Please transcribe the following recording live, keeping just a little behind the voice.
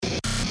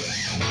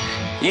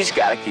You just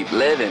gotta keep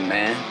living,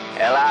 man.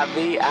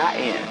 Livin.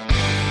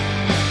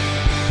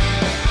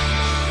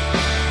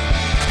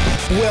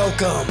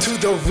 Welcome to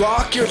the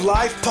Rock Your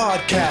Life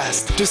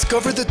podcast.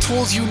 Discover the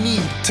tools you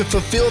need to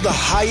fulfill the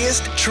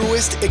highest,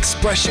 truest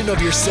expression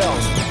of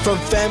yourself. From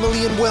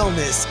family and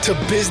wellness to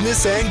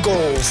business and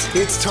goals.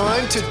 It's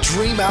time to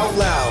dream out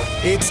loud.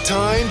 It's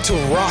time to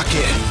rock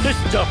it.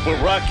 This stuff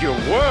will rock your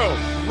world.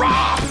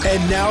 Rock!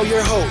 And now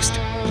your host,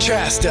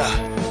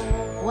 Chasta.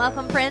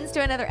 Welcome, friends,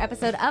 to another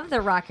episode of the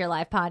Rock Your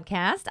Life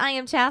podcast. I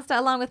am Chasta,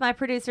 along with my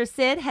producer,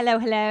 Sid. Hello,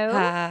 hello.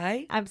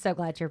 Hi. I'm so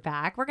glad you're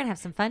back. We're going to have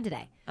some fun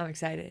today. I'm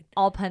excited.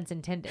 All puns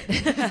intended.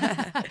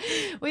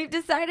 We've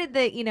decided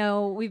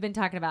that, we've been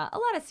talking about a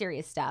lot of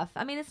serious stuff.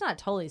 I mean, it's not a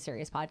totally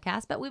serious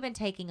podcast, but we've been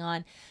taking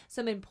on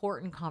some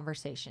important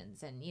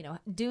conversations and,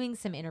 doing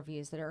some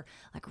interviews that are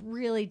like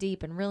really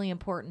deep and really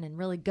important and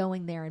really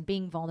going there and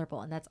being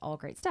vulnerable. And that's all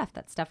great stuff.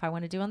 That's stuff I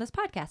want to do on this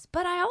podcast.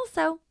 But I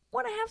also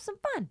want to have some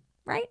fun.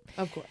 Right?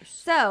 Of course.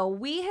 So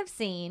we have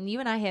seen,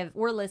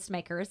 we're list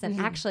makers,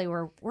 and actually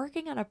we're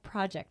working on a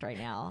project right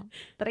now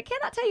that I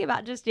cannot tell you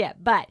about just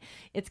yet, but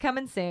it's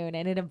coming soon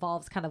and it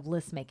involves kind of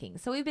list making.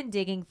 So we've been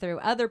digging through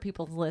other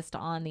people's list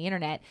on the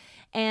internet,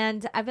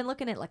 and I've been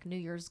looking at like New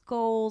Year's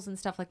goals and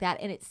stuff like that.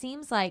 And it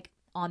seems like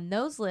on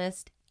those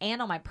lists and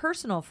on my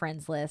personal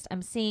friends list,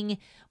 I'm seeing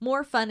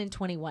more fun in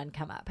 21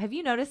 come up. Have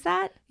you noticed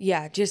that?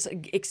 Yeah, just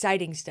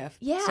exciting stuff.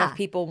 Yeah. Stuff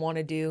people want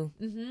to do.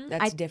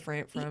 That's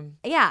different from.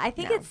 Yeah, I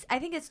think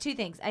it's two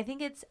things. I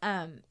think it's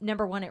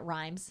number one, it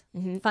rhymes.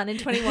 Fun in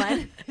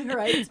 21,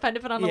 right? It's fun to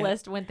put on a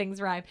list when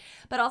things rhyme.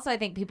 But also I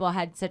think people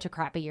had such a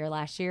crappy year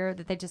last year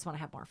that they just want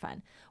to have more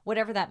fun.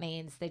 Whatever that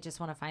means, they just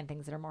want to find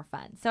things that are more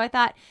fun. So I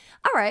thought,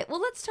 all right,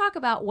 well, let's talk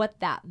about what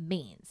that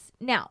means.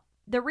 Now,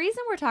 the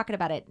reason we're talking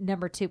about it,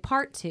 number two,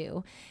 part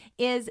two,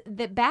 is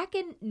that back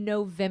in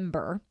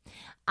November,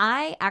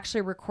 I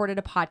actually recorded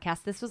a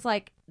podcast. This was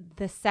like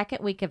the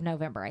second week of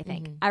November, I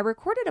think. I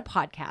recorded a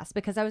podcast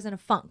because I was in a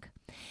funk.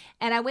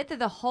 And I went through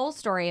the whole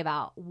story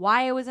about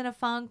why I was in a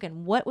funk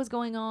and what was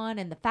going on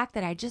and the fact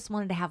that I just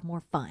wanted to have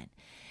more fun.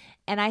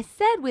 And I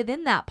said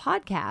within that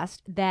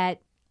podcast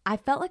that I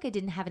felt like I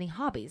didn't have any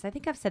hobbies. I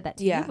think I've said that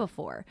to you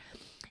before.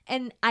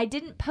 And I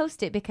didn't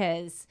post it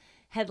because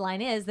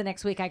headline is the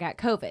next week I got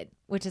COVID,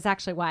 which is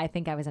actually why I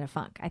think I was in a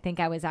funk. I think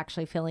I was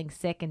actually feeling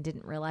sick and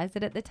didn't realize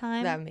it at the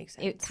time. That makes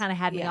sense. It kind of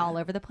had me all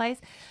over the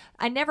place.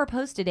 I never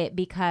posted it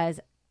because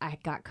I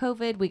got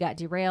COVID, we got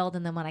derailed,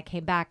 and then when I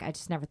came back, I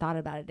just never thought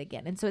about it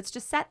again. And so it's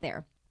just sat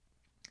there.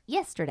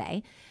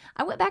 Yesterday,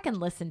 I went back and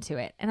listened to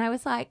it, and I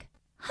was like,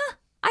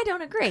 I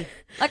don't agree.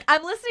 Like,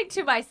 I'm listening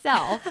to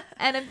myself,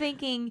 and I'm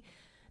thinking,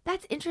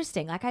 that's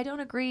interesting. Like, I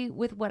don't agree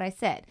with what I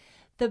said.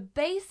 The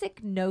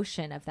basic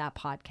notion of that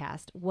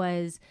podcast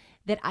was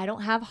that I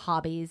don't have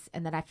hobbies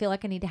and that I feel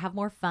like I need to have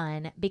more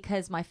fun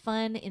because my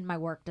fun in my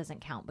work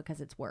doesn't count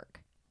because it's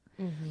work.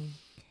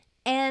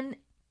 And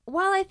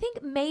while I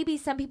think maybe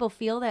some people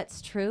feel that's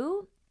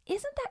true,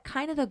 isn't that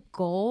kind of the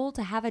goal,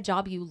 to have a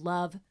job you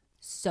love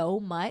so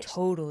much?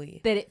 Totally.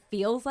 That it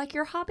feels like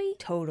your hobby?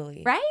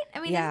 Totally. Right? I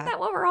mean, isn't that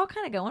what we're all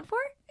kind of going for?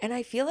 And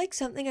I feel like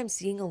something I'm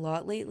seeing a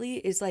lot lately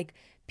is like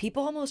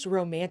people almost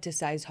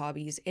romanticize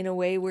hobbies in a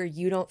way where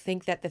you don't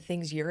think that the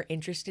things you're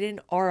interested in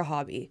are a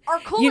hobby. Are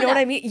cool You know enough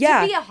what I mean?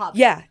 Yeah. to be a hobby.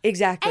 Yeah,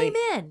 exactly.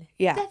 Amen.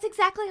 Yeah. That's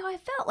exactly how I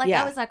felt. Like,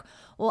 Yeah. I was like,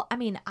 well, I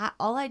mean,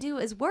 all I do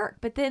is work.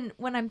 But then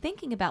when I'm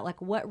thinking about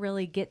like what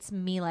really gets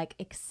me like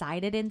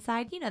excited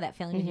inside, that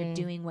feeling when you're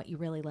doing what you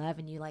really love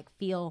and you like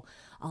feel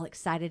all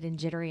excited and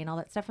jittery and all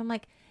that stuff. I'm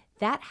like,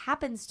 that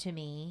happens to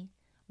me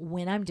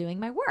when I'm doing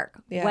my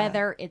work,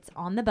 whether it's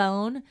on the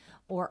bone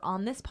or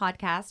on this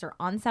podcast or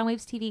on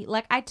Soundwaves TV.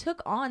 Like, I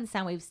took on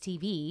Soundwaves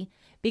TV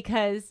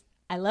because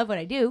I love what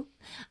I do.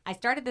 I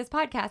started this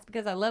podcast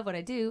because I love what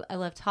I do. I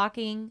love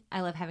talking.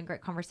 I love having great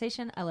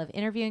conversation. I love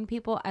interviewing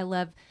people. I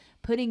love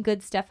putting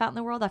good stuff out in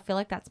the world. I feel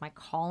like that's my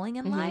calling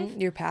in life.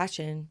 Your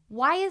passion.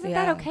 Why isn't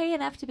that okay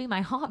enough to be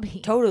my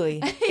hobby? Totally.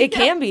 It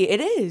can be.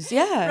 It is.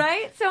 Yeah.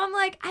 Right? So I'm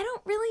like, I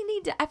don't really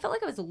need to. I felt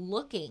like I was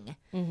looking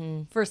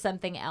for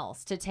something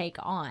else to take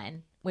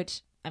on,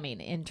 which, I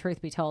mean, in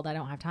truth be told, I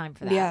don't have time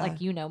for that. Yeah.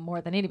 Like,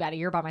 more than anybody,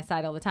 you're by my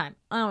side all the time.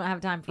 I don't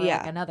have time for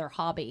like another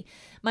hobby.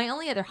 My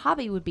only other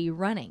hobby would be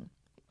running.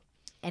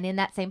 And in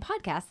that same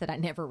podcast that I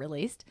never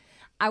released,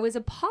 I was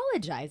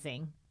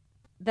apologizing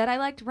that I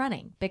liked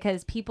running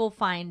because people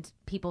find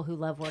people who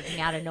love working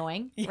out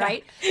annoying,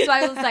 right? So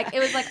I was like, it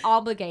was like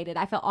obligated.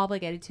 I felt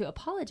obligated to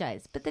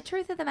apologize. But the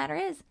truth of the matter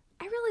is,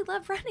 I really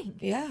love running.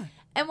 Yeah.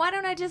 And why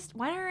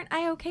aren't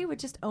I okay with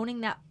just owning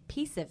that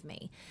piece of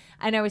me?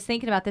 And I was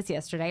thinking about this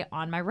yesterday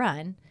on my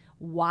run.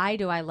 Why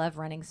do I love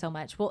running so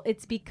much? Well,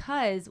 it's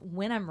because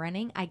when I'm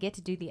running, I get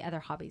to do the other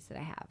hobbies that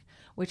I have,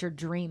 which are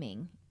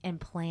dreaming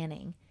and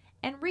planning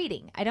and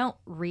reading. I don't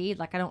read,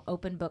 like I don't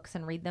open books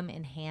and read them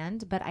in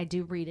hand, but I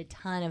do read a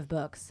ton of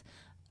books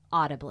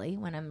audibly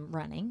when I'm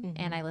running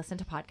and I listen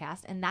to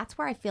podcasts, and that's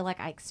where I feel like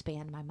I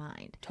expand my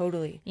mind.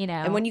 Totally. You know?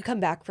 And when you come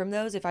back from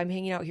those, if I'm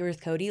hanging out here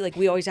with Cody, like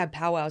we always have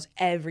powwows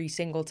every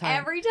single time.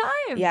 Every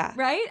time. Yeah.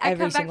 Right? I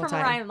every come back single from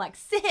a time. ride, I'm like,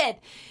 Sid.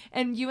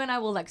 And you and I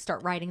will like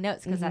start writing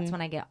notes because that's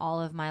when I get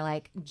all of my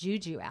like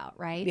juju out,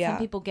 right? Yeah. Some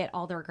people get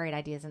all their great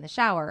ideas in the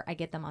shower. I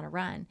get them on a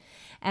run.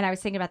 And I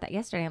was thinking about that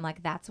yesterday. I'm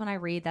like, that's when I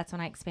read. That's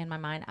when I expand my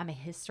mind. I'm a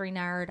history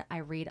nerd. I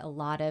read a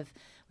lot of,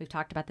 we've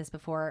talked about this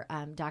before,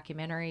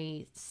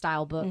 documentary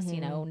style books,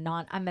 you know,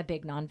 I'm a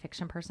big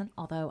nonfiction person,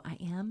 although I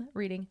am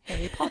reading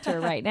Harry Potter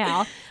right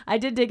now. I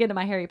did dig into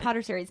my Harry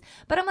Potter series,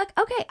 but I'm like,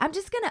 okay, I'm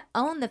just going to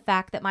own the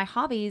fact that my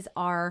hobbies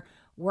are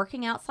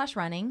working out /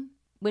 running,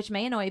 which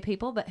may annoy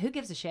people, but who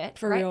gives a shit?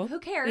 For right? real. Who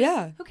cares?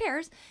 Yeah. Who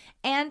cares?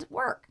 And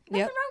work. Nothing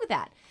Yep. wrong with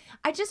that.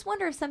 I just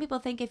wonder if some people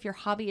think if your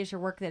hobby is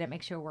your work, that it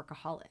makes you a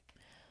workaholic.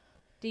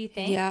 Do you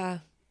think? Yeah.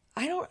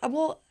 I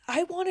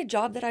want a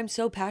job that I'm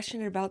so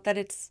passionate about that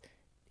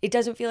it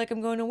doesn't feel like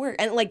I'm going to work.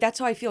 And like, that's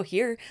how I feel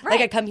here. Right.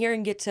 Like I come here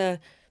and get to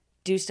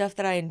do stuff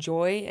that I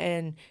enjoy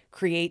and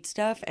create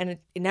stuff, and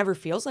it never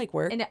feels like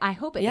work. And I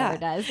hope it Yeah. never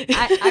does.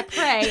 I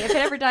pray if it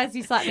ever does,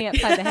 you slap me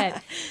upside the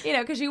head. You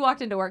know, because you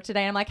walked into work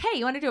today and I'm like, hey,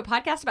 you want to do a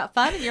podcast about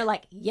fun? And you're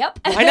like, yep.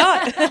 Why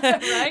not?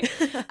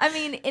 Right? I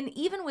mean, and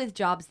even with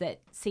jobs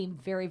that seem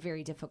very,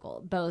 very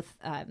difficult, both,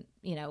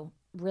 you know,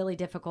 really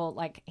difficult,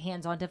 like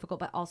hands-on difficult,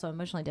 but also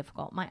emotionally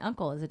difficult. My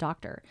uncle is a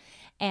doctor,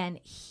 and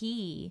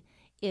he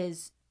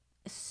is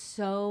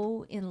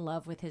so in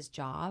love with his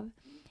job.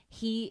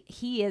 He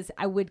is,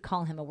 I would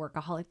call him a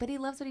workaholic, but he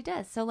loves what he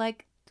does. So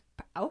like,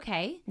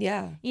 okay.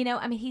 Yeah. You know,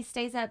 I mean, he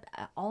stays up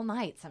all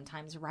night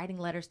sometimes writing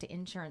letters to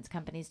insurance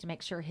companies to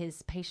make sure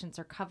his patients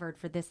are covered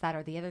for this, that,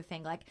 or the other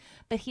thing. Like,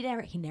 but he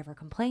never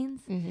complains.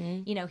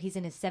 You know, he's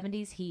in his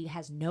 70s. He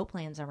has no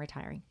plans on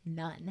retiring.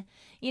 None.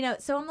 You know,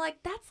 so I'm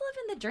like, that's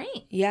living the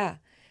dream. Yeah.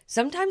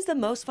 Sometimes the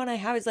most fun I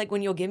have is like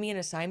when you'll give me an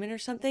assignment or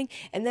something,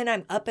 and then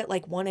I'm up at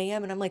like 1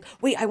 a.m. and I'm like,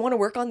 wait, I want to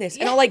work on this.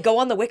 And I'll like go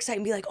on the Wix site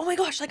and be like, oh my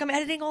gosh, like I'm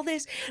editing all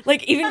this.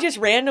 Like even just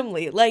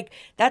randomly. Like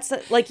that's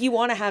like you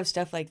want to have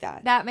stuff like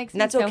that. That makes and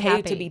me that's so okay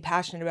happy. to be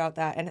passionate about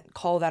that and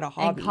call that a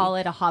hobby. And call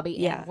it a hobby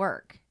Yeah. and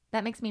work.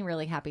 That makes me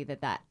really happy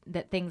that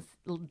things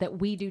that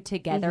we do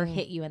together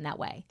hit you in that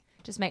way.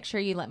 Just make sure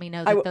you let me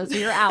know that those are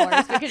your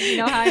hours, because you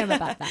know how I am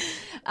about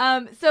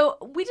that. So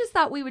we just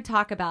thought we would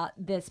talk about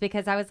this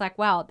because I was like,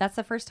 wow, that's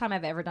the first time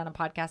I've ever done a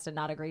podcast and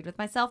not agreed with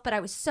myself. But I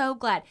was so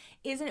glad.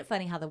 Isn't it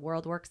funny how the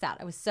world works out?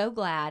 I was so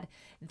glad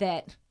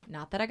that,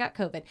 not that I got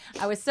COVID,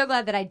 I was so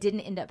glad that I didn't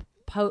end up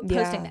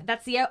posting that.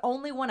 That's the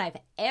only one I've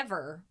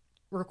ever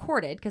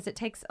recorded, because it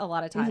takes a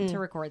lot of time to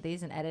record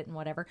these and edit and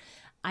whatever.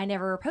 I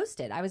never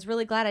posted. I was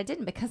really glad I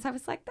didn't, because I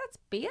was like, that's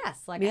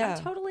BS. Like, Yeah.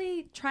 I'm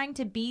totally trying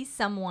to be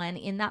someone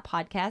in that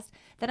podcast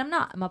that I'm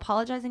not. I'm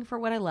apologizing for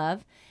what I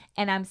love.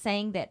 And I'm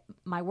saying that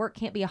my work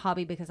can't be a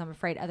hobby because I'm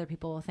afraid other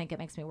people will think it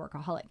makes me a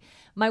workaholic.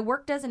 My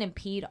work doesn't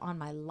impede on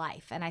my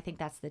life. And I think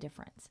that's the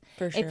difference.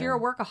 For sure. If you're a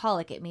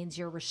workaholic, it means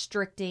you're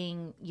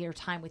restricting your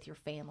time with your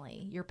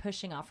family. You're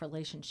pushing off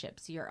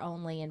relationships. You're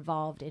only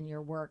involved in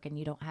your work and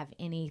you don't have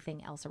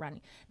anything else around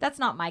you. That's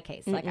not my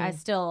case. Like, I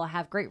still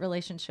have great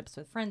relationships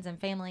with friends and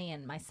family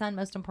and my son,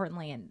 most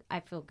importantly, and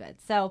I feel good.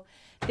 So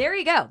there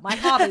you go. My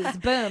hobbies,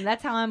 boom.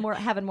 That's how I'm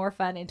having more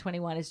fun in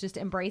 21, is just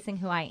embracing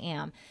who I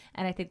am.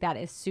 And I think that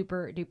is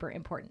super duper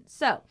important.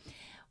 So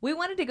we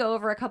wanted to go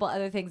over a couple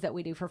other things that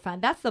we do for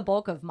fun. That's the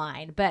bulk of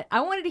mine. But I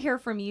wanted to hear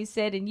from you,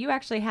 Sid, and you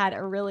actually had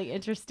a really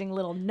interesting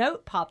little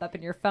note pop up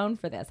in your phone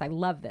for this. I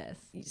love this.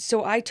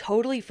 So I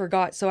totally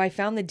forgot. So I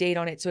found the date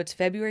on it. So it's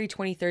February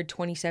 23rd,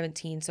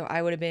 2017. So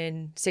I would have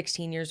been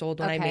 16 years old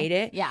when I made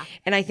it. Yeah.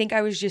 And I think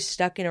I was just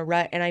stuck in a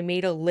rut, and I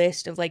made a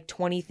list of like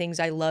 20 things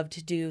I love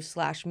to do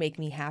 / make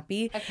me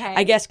happy. Okay.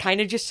 I guess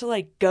kind of just to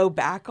like go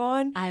back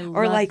on I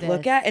or love like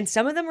look this. at. And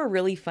some of them are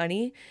really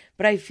funny,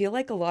 but I feel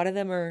like a lot of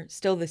them are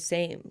still the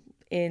same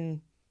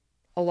in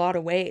a lot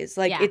of ways.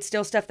 Like Yeah. it's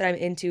still stuff that I'm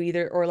into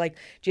either, or like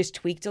just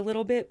tweaked a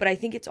little bit, but I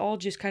think it's all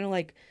just kind of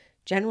like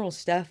general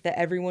stuff that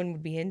everyone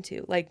would be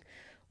into. Like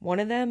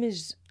one of them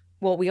is,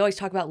 well, we always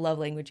talk about love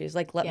languages.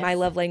 Like my Yes.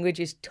 love language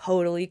is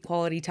totally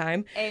quality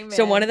time. Amen.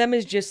 So one of them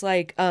is just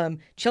like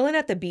chilling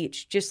at the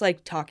beach, just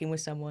like talking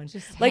with someone,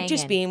 Just like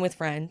just hanging. being with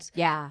friends.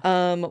 Yeah.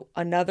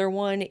 Another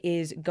one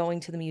is going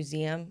to the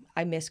museum.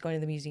 I miss going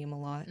to the museum a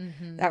lot.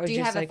 That was Do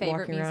you just have a like favorite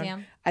walking around.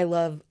 museum? I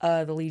love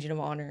the Legion of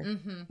Honor.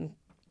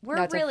 We're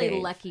That's a really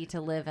fave. lucky to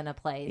live in a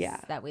place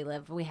Yeah. that we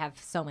live. We have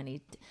so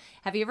many.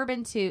 Have you ever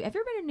been to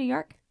New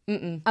York?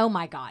 Mm-mm. Oh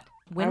my God.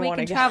 When I we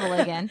wanna can go. travel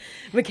again,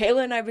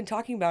 Michaela and I have been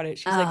talking about it.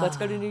 She's like, let's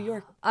go to New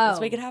York. Let's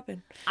make it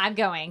happen. I'm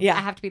going. Yeah,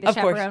 I have to be the of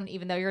course. chaperone,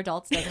 even though you're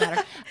adults, doesn't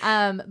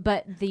matter.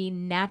 But the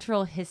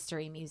Natural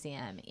History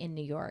Museum in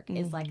New York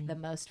is like the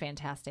most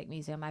fantastic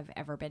museum I've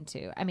ever been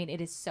to. I mean, it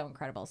is so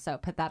incredible. So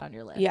put that on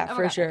your list. Yeah, Oh my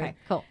for God. sure. Okay,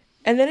 cool.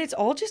 And then it's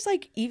all just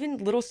like even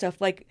little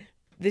stuff like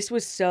this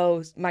was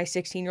so my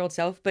 16-year-old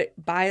self, but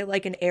buy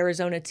like an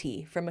Arizona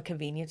tea from a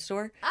convenience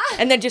store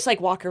and then just like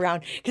walk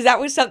around. Because that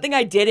was something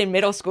I did in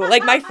middle school.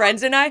 Like my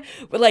friends and I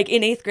were like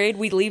in 8th grade,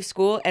 we'd leave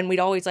school and we'd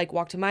always like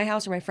walk to my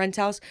house or my friend's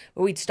house,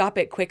 but we'd stop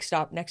at Quick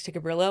Stop next to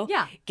Cabrillo,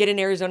 get an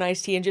Arizona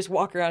iced tea and just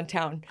walk around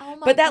town. Oh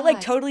my but that like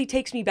God. totally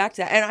takes me back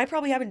to that. And I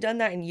probably haven't done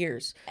that in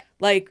years.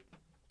 Like,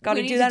 got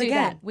to We do need that to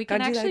again. We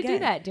can actually do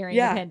that during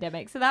Yeah. the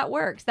pandemic. So that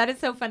works. That is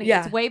so funny.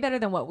 Yeah. It's way better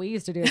than what we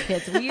used to do as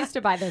kids. We used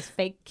to buy those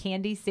fake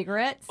candy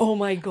cigarettes. Oh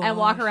my God. And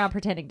walk around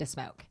pretending to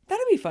smoke.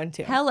 That'd be fun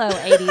too. Hello,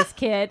 80s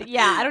kid.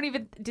 Yeah, I don't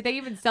even, do they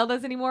even sell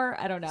those anymore?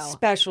 I don't know.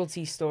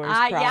 Specialty stores,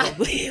 Yeah,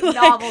 probably. Like-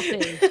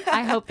 novelty.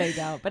 I hope they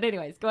don't. But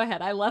anyways, go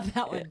ahead. I love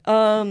that one.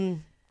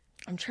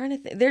 I'm trying to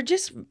think. They're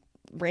just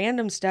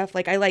random stuff.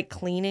 Like I like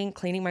cleaning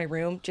my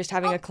room, just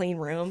having a clean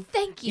room.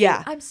 Thank you.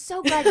 Yeah. I'm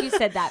so glad you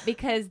said that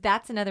because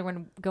that's another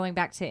one going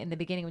back to in the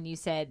beginning when you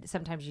said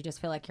sometimes you just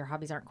feel like your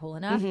hobbies aren't cool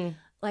enough.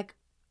 Like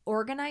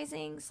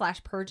organizing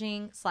 /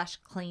 purging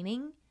 /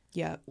 cleaning.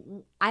 Yeah.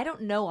 I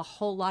don't know a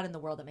whole lot in the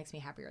world that makes me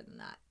happier than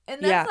that.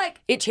 And that's Yeah. like,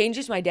 It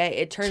changes my day.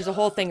 It turns the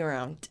whole thing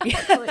around.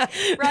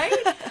 right?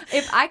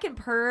 If I can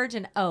purge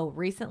and,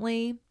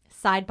 recently,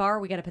 sidebar,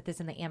 we got to put this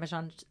in the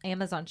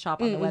Amazon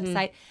shop on the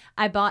website.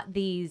 I bought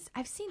these.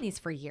 I've seen these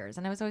for years.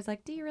 And I was always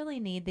like, do you really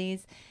need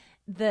these?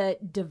 The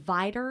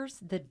dividers,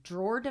 the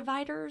drawer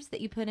dividers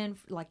that you put in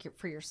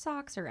for your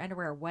socks or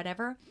underwear or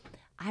whatever.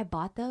 I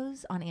bought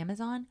those on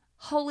Amazon.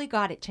 Holy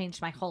God, it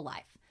changed my whole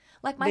life.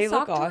 Like my They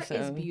sock look drawer is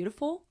awesome.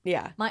 beautiful.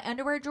 Yeah. My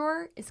underwear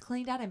drawer is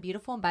cleaned out and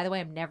beautiful. And by the way,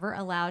 I'm never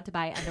allowed to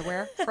buy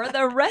underwear for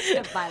the rest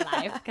of my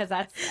life because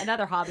that's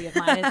another hobby of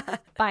mine is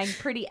buying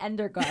pretty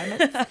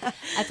undergarments.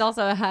 That's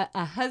also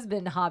a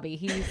husband hobby.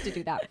 He used to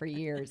do that for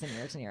years and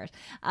years and years.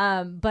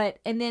 And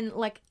then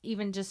like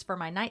even just for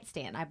my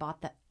nightstand, I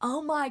bought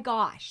oh my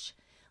gosh,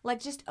 like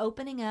just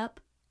opening up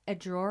a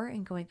drawer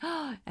and going,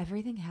 oh,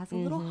 everything has a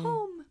little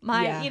home.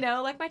 My,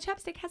 like my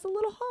chapstick has a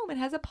little home. It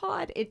has a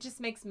pod. It just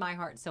makes my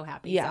heart so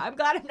happy. Yeah. So I'm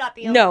glad I'm not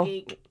the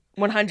only geek.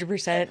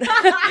 100%.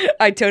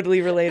 I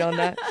totally relate on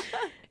that.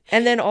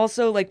 And then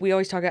also, like we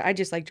always talk about, I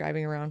just like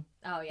driving around.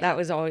 Oh, yeah. That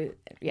was always,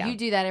 You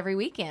do that every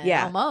weekend.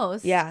 Yeah.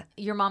 Almost. Yeah.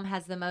 Your mom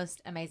has the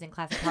most amazing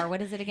classic car.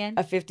 What is it again?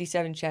 a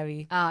 57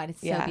 Chevy. Oh, and it's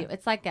so Yeah. beautiful.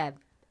 It's like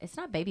it's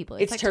not baby blue.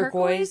 It's like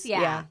turquoise.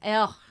 Yeah.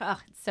 Oh,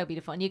 it's so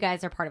beautiful. And you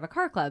guys are part of a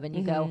car club and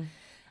you go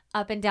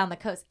up and down the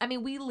coast. I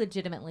mean, we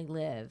legitimately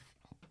live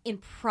in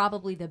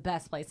probably the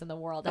best place in the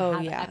world to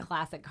have a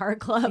classic car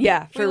club.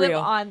 Yeah, for we live real.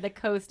 on the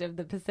coast of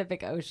the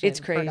Pacific Ocean. It's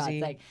for God's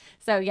crazy. sake.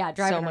 So yeah,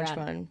 driving So much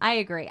around. fun. I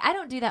agree. I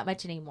don't do that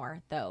much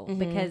anymore though,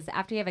 because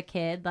after you have a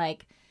kid,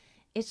 like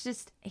it's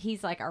just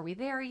he's like, "Are we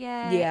there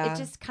yet?" Yeah. It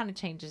just kind of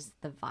changes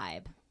the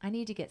vibe. I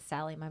need to get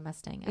Sally, my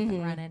Mustang, up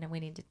and running, and we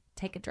need to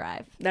take a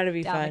drive. That'd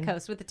be down fun. the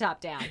coast with the top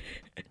down.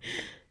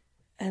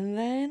 And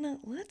then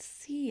let's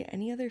see,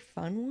 any other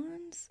fun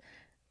ones?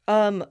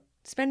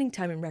 Spending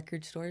time in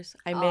record stores.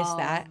 I miss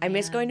that. I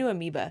miss going to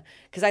Amoeba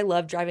because I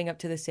love driving up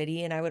to the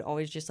city and I would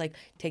always just like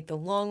take the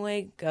long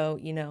way, go,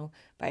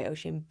 by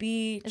Ocean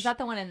Beach. Is that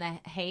the one in the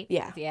Haight?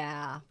 Yeah.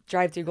 Yeah.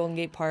 Drive through Golden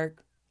Gate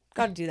Park.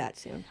 Got to do that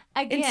soon.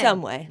 Again, in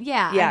some way.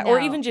 Yeah. Yeah. I Or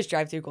know. even just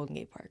drive through Golden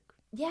Gate Park.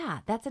 Yeah,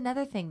 that's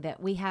another thing that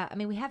we have. I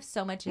mean, we have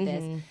so much of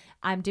this.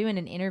 I'm doing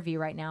an interview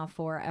right now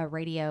for a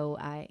radio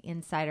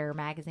insider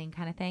magazine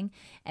kind of thing.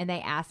 And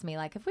they asked me,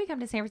 like, if we come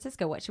to San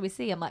Francisco, what should we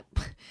see? I'm like,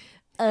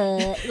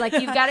 like,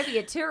 you've got to be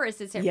a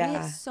tourist. We Yeah.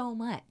 have so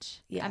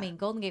much. Yeah. I mean,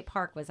 Golden Gate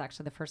Park was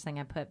actually the first thing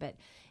I put. But,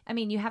 I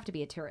mean, you have to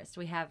be a tourist.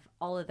 We have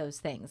all of those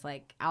things.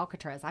 Like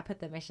Alcatraz, I put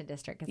the Mission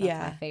District because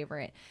that's my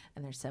favorite.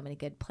 And there's so many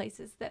good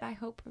places that I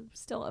hope are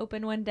still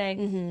open one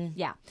day.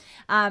 Yeah.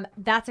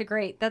 That's a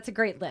great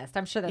list.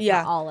 I'm sure that's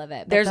not all of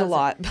it. But There's a those are-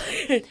 lot.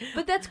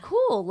 but that's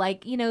cool.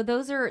 Like,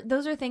 those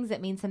are things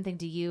that mean something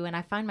to you. And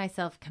I find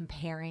myself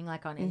comparing,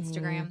 like on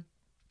Instagram,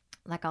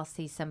 like I'll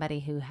see somebody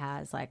who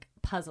has like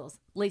puzzles.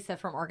 Lisa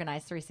from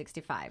Organized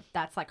 365.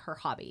 That's like her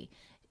hobby.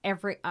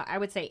 I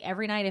would say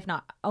every night, if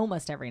not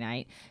almost every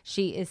night,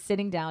 she is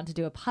sitting down to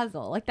do a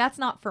puzzle. Like that's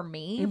not for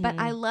me, but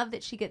I love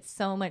that she gets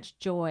so much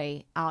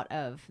joy out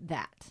of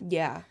that.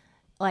 Yeah.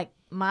 Like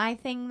my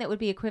thing that would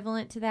be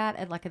equivalent to that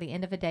at the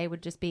end of a day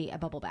would just be a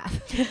bubble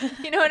bath.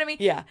 You know what I mean?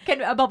 Yeah.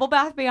 Can a bubble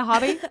bath be a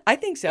hobby? I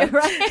think so.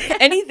 Right?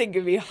 Anything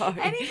could be a hobby.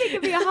 Anything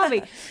could be a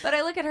hobby. But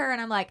I look at her and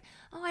I'm like,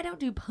 oh, I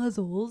don't do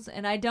puzzles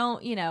and I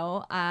don't,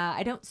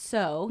 I don't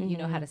sew. You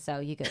know how to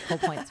sew. You get full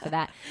points for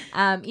that.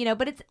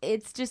 But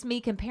it's just me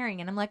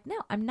comparing. And I'm like, no,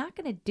 I'm not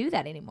going to do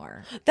that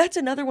anymore. That's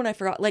another one I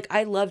forgot. Like,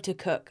 I love to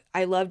cook.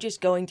 I love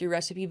just going through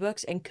recipe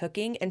books and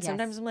cooking. And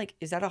sometimes I'm like,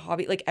 is that a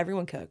hobby? Like,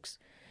 everyone cooks.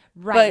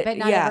 Right, but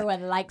not yeah.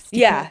 everyone likes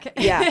to cook.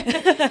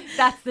 Yeah.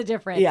 That's the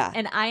difference. Yeah.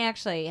 And I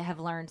actually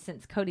have learned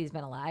since Cody's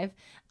been alive,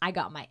 I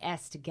got my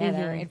S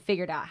together and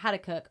figured out how to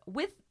cook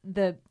with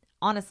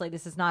honestly,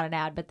 this is not an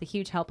ad, but the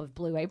huge help of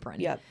Blue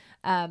Apron. Yep.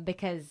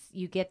 Because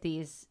you get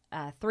these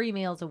 3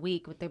 meals a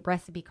week with the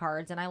recipe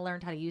cards, and I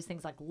learned how to use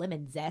things like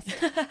lemon zest.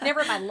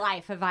 Never in my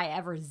life have I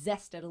ever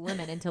zested a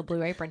lemon until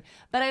Blue Apron,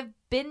 but I've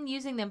been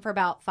using them for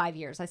about 5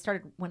 years. I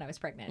started when I was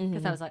pregnant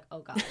because I was like,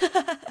 oh God,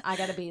 I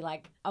got to be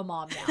like a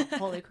mom now.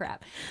 Holy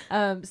crap.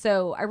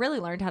 So I really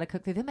learned how to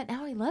cook through them, but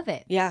now I love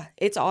it. Yeah,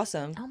 it's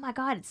awesome. Oh my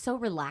God, it's so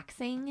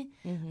relaxing.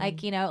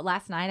 Like,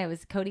 last night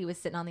Cody was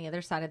sitting on the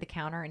other side of the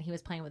counter and he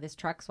was playing with his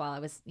trucks while I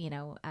was,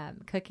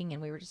 cooking,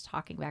 and we were just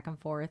talking back and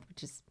forth,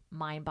 which is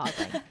mind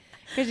boggling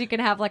because you can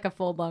have like a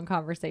full blown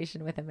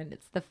conversation with him, and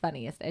it's the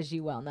funniest, as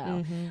you well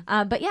know.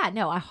 But yeah,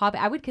 no,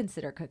 I would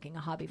consider cooking a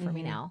hobby for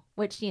me now,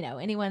 which,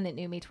 anyone that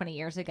knew me 20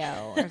 years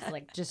ago was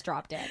like just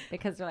drop dead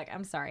because they're like,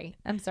 I'm sorry,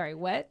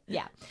 what?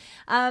 Yeah.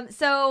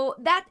 So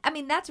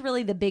that's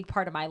really the big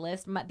part of my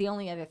list. The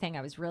only other thing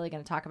I was really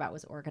going to talk about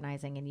was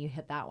organizing, and you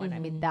hit that one. I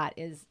mean,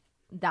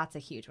 that's a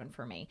huge one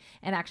for me.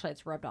 And actually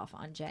it's rubbed off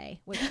on Jay,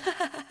 which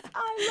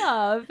I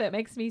love. That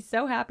makes me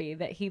so happy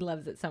that he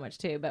loves it so much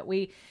too. But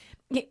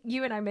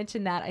you and I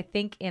mentioned that, I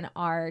think, in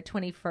our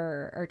 21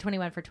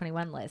 for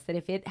 21 list, that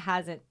if it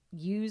hasn't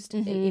used,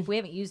 if we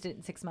haven't used it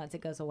in 6 months,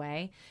 it goes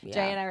away. Yeah.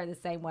 Jay and I are the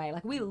same way.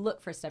 Like, we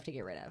look for stuff to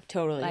get rid of.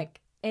 Totally.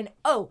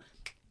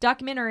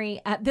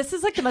 Documentary. This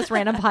is like the most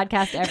random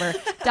podcast ever.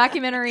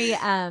 Documentary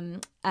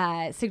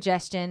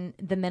suggestion,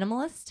 The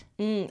Minimalist.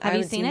 Have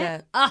you seen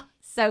it? Oh,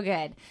 so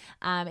good.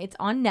 It's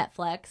on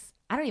Netflix.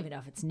 I don't even know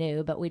if it's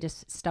new, but we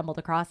just stumbled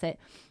across it.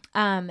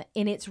 And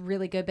it's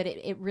really good, but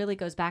it really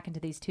goes back into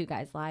these two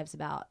guys' lives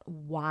about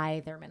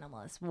why they're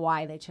minimalists,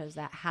 why they chose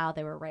that, how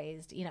they were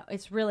raised.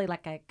 It's really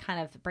like a kind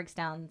of breaks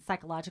down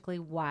psychologically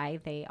why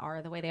they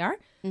are the way they are.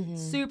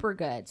 Super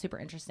good, super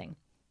interesting.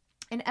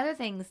 And other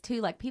things too,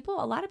 like a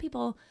lot of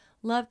people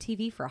love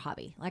TV for a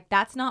hobby. Like,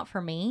 that's not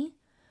for me.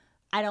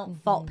 I don't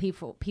fault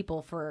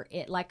people for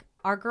it. Like,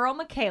 our girl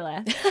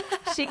Michaela,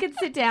 she could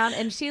sit down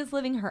and she is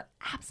living her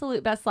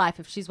absolute best life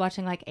if she's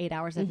watching like 8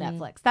 hours of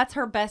Netflix. That's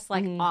her best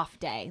off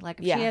day. Like,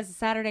 if she has a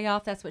Saturday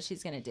off, that's what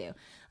she's going to do.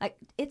 Like,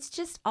 it's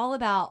just all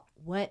about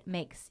what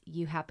makes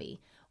you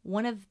happy.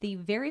 One of the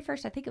very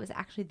first, I think it was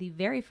actually the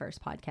very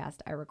first podcast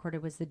I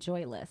recorded, was the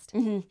Joy List.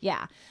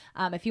 Yeah.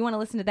 If you want to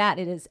listen to that,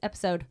 it is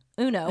episode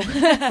uno.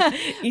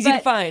 Easy to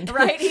find.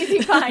 Right, easy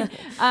to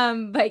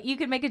find. But you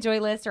can make a joy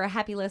list or a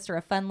happy list or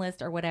a fun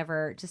list or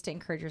whatever, just to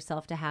encourage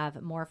yourself to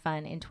have more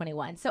fun in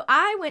 21. So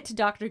I went to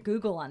Dr.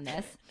 Google on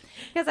this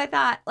because I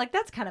thought, like,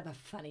 that's kind of a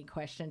funny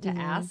question to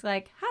ask.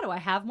 Like, how do I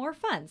have more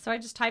fun? So I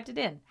just typed it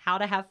in, how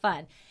to have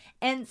fun.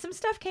 And some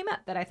stuff came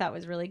up that I thought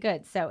was really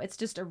good. So it's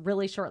just a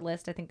really short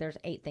list. I think there's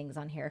 8 things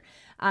on here.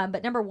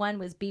 But number 1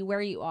 was be where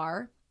you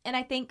are. And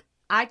I think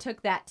I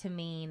took that to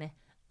mean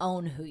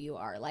own who you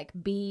are. Like,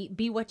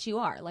 be what you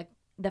are. Like,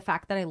 the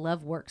fact that I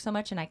love work so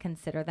much and I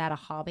consider that a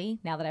hobby,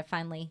 now that I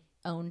finally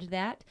owned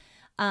that,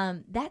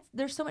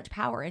 there's so much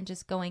power in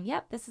just going,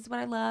 yep, this is what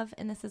I love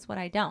and this is what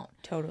I don't.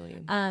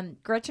 Totally.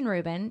 Gretchen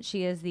Rubin,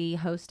 she is the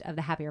host of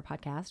the Happier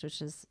Podcast,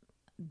 which is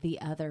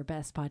the other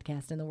best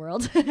podcast in the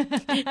world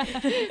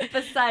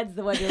besides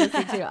the one you're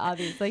listening to,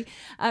 obviously.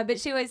 But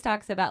she always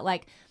talks about,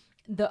 like,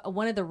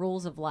 one of the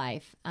rules of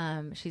life.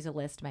 She's a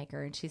list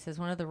maker, and she says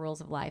one of the rules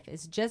of life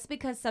is just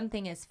because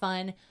something is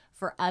fun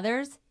for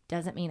others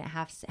doesn't mean it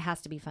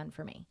has to be fun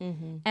for me.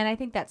 And I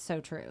think that's so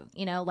true.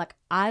 Like,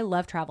 I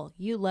love travel.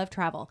 You love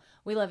travel.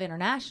 We love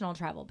international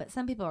travel, but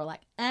some people are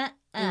like,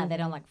 they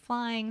don't like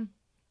flying.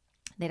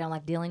 They don't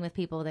like dealing with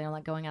people. They don't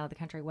like going out of the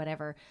country,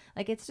 whatever.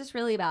 Like, it's just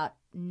really about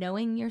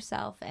knowing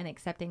yourself and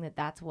accepting that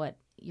that's what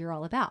you're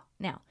all about.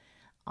 Now,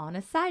 on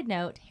a side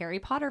note, Harry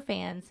Potter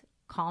fans,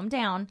 calm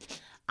down.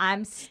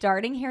 I'm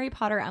starting Harry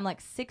Potter. I'm like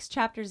 6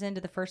 chapters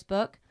into the first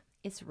book.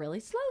 It's really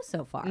slow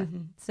so far.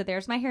 So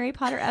there's my Harry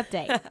Potter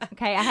update.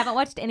 Okay, I haven't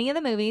watched any of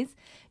the movies.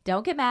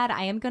 Don't get mad.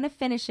 I am going to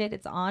finish it.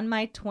 It's on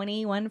my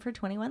 21 for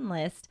 21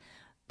 list,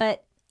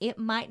 but it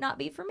might not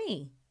be for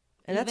me.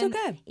 And that's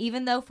okay.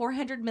 Even though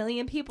 400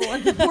 million people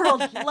in the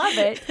world love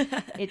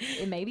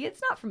it, maybe it's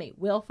not for me.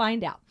 We'll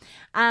find out.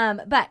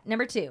 But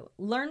number 2,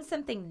 learn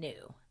something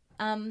new.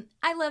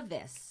 I love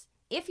this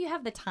if you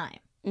have the time.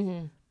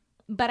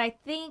 But I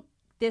think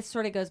this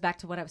sort of goes back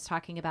to what I was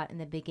talking about in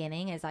the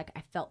beginning, is like,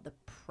 I felt the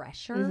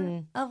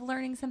pressure of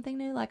learning something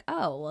new. Like,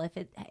 oh, well,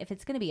 if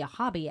it's going to be a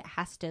hobby, it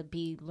has to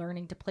be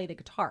learning to play the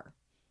guitar,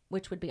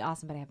 which would be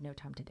awesome, but I have no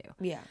time to do.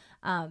 Yeah.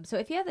 So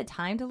if you have the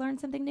time to learn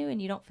something new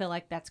and you don't feel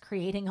like that's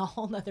creating a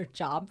whole nother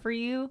job for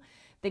you,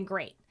 then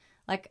great.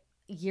 Like,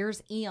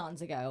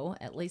 eons ago,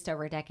 at least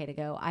over a decade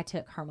ago, I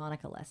took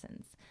harmonica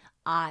lessons.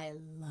 I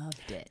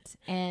loved it.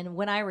 And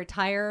when I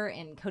retire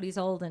and Cody's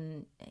old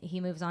and he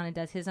moves on and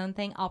does his own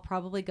thing, I'll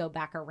probably go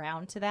back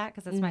around to that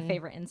because that's my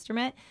favorite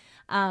instrument.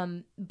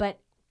 But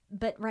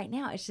right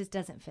now, it just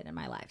doesn't fit in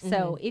my life.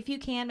 So if you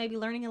can, maybe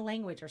learning a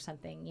language or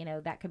something,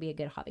 that could be a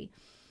good hobby.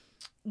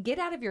 Get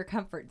out of your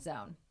comfort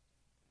zone.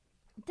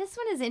 This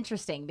one is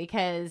interesting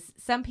because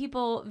some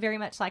people very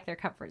much like their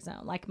comfort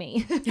zone, like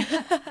me,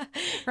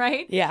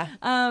 right? Yeah.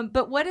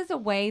 But what is a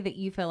way that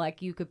you feel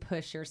like you could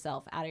push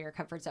yourself out of your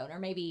comfort zone, or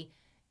maybe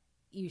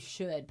you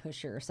should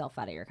push yourself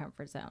out of your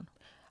comfort zone?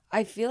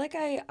 I feel like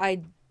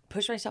I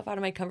push myself out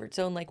of my comfort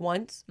zone like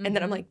once, and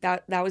then I'm like,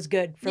 that was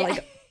good for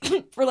like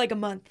for like a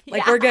month.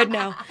 Like we're good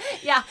now.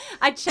 Yeah,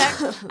 I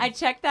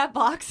checked that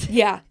box.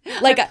 Yeah,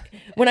 like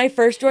when I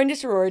first joined a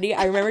sorority,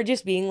 I remember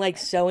just being like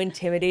so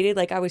intimidated.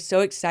 Like I was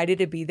so excited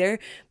to be there,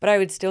 but I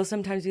would still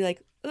sometimes be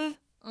like,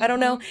 I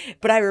don't know.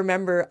 But I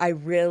remember I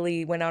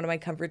really went out of my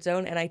comfort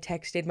zone, and I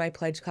texted my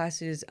pledge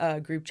classes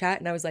group chat,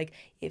 and I was like,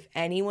 if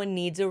anyone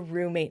needs a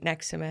roommate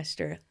next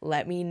semester,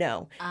 let me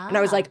know. And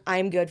I was like,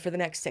 I'm good for the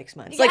next 6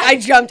 months. Like I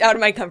jumped out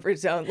of my comfort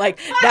zone. Like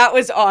that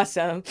was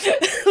awesome.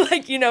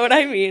 Like, you know what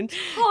I mean?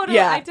 Totally.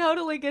 Yeah. I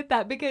totally get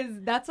that,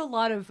 because that's a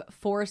lot of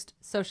forced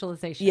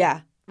socialization.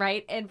 Yeah.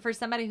 Right. And for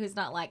somebody who's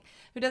not like,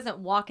 who doesn't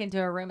walk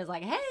into a room is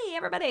like, hey,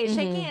 everybody,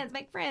 shake hands,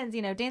 make friends,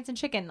 you know, dancing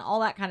chicken,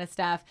 all that kind of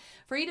stuff.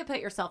 For you to put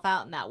yourself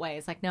out in that way,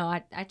 it's like, no,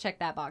 I check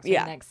that box for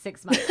the next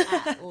 6 months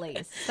at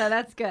least. So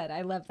that's good.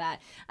 I love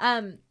that. I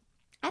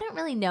don't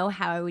really know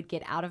how I would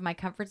get out of my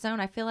comfort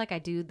zone. I feel like I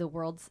do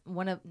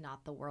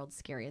not the world's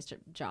scariest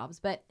jobs,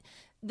 but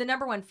the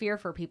number one fear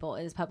for people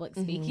is public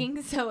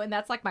speaking. So, and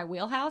that's like my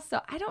wheelhouse.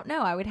 So I don't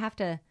know. I would have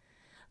to,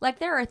 like,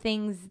 there are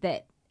things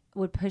that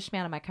would push me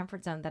out of my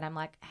comfort zone that I'm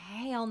like,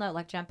 hell no,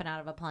 like jumping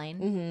out of a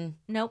plane.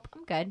 Nope,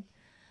 I'm good.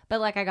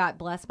 But like I got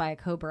blessed by a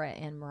cobra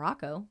in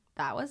Morocco.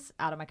 That was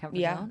out of my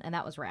comfort zone, and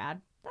that was rad.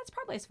 That's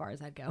probably as far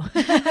as I'd go.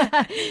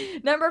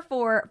 Number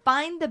 4,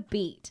 find the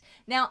beat.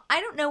 Now,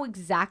 I don't know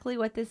exactly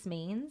what this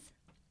means,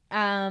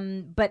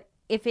 but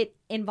if it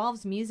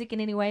involves music in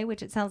any way,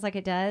 which it sounds like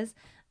it does,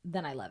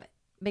 then I love it.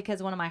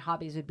 Because one of my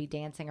hobbies would be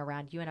dancing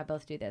around. You and I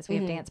both do this. We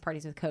have dance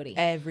parties with Cody.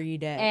 Every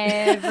day.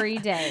 Every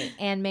day.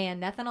 And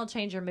man, nothing will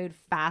change your mood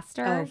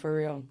faster for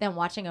real. than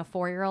watching a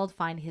 4-year-old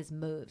find his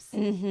moves.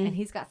 And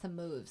he's got some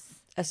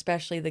moves.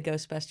 Especially the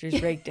Ghostbusters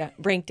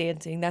break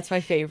dancing. That's my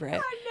favorite. I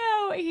know.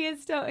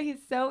 He's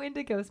so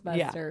into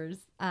Ghostbusters.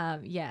 Yeah.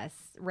 Yes.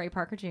 Ray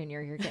Parker Jr.,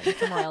 you're getting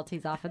some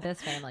royalties off of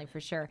this family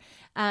for sure.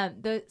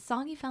 The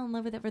song he fell in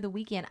love with over the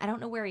weekend, I don't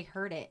know where he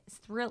heard it. It's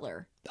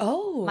Thriller.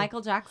 Oh.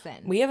 Michael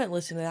Jackson. We haven't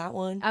listened to that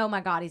one. Oh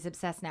my God, he's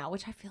obsessed now,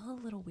 which I feel a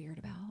little weird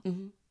about.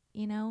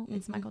 You know,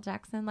 it's Michael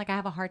Jackson. Like I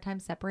have a hard time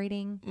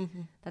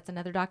separating. That's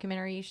another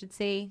documentary you should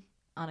see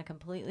on a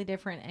completely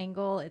different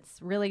angle.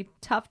 It's really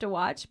tough to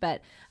watch,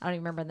 but I don't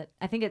even remember that.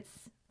 I think it's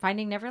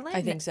Finding Neverland.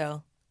 I think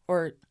so.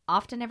 Or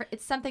Often Never.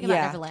 It's something about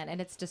Neverland, and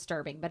it's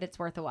disturbing, but it's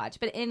worth a watch.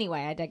 But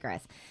anyway, I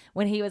digress.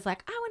 When he was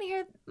like, I want to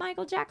hear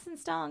Michael Jackson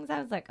songs,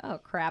 I was like, oh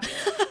crap.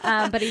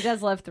 But he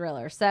does love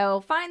Thriller.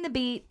 So find the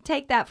beat,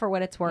 take that for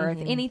what it's worth.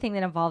 Anything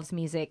that involves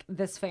music,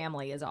 this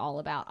family is all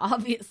about,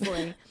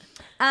 obviously.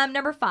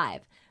 Number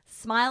 5,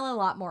 smile a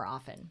lot more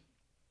often.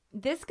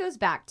 This goes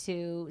back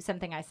to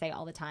something I say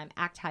all the time: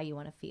 act how you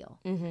want to feel.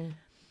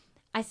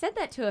 I said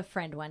that to a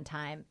friend one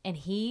time, and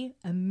he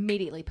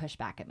immediately pushed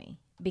back at me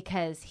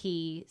because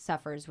he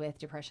suffers with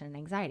depression and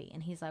anxiety.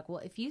 And he's like, well,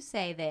 if you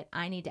say that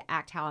I need to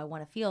act how I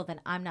want to feel, then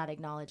I'm not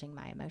acknowledging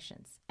my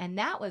emotions. And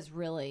that was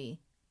really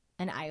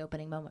an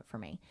eye-opening moment for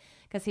me,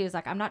 because he was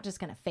like, I'm not just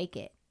going to fake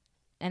it.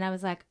 And I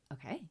was like,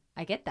 okay,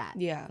 I get that.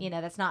 Yeah. You know,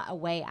 that's not a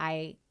way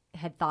I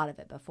had thought of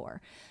it before.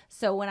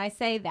 So when I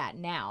say that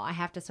now, I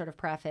have to sort of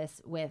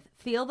preface with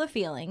feel the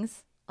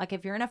feelings. Like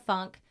if you're in a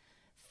funk,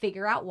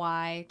 figure out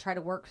why, try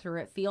to work through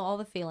it, feel all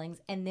the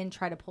feelings, and then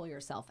try to pull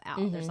yourself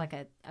out. There's like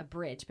a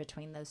bridge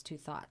between those two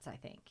thoughts, I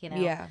think, you know?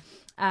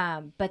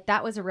 Yeah. But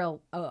that was a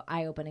real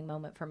eye-opening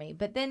moment for me.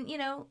 But then, you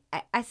know,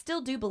 I still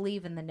do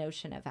believe in the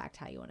notion of act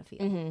how you want to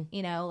feel.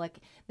 You know, like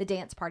the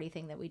dance party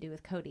thing that we do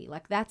with Cody.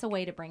 Like that's a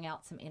way to bring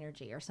out some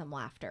energy or some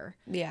laughter.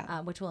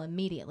 Yeah. Which will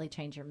immediately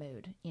change your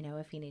mood, you know,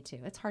 if you need to.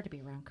 It's hard to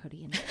be around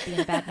Cody and be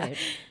in a bad mood,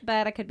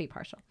 but I could be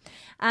partial.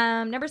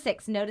 Number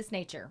 6, notice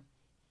nature.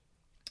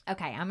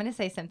 Okay, I'm going to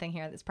say something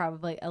here that's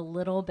probably a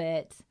little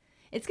bit,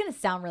 it's going to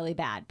sound really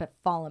bad, but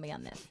follow me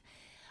on this.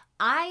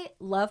 I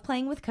love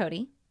playing with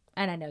Cody,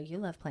 and I know you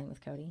love playing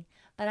with Cody,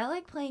 but I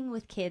like playing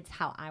with kids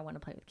how I want to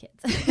play with kids.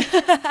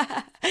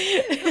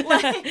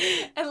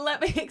 And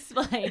let me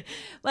explain.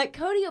 Like,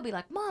 Cody will be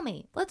like,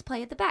 Mommy, let's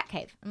play at the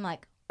Batcave. I'm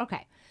like,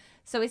 okay.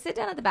 So we sit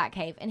down at the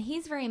Batcave, and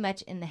he's very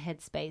much in the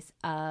headspace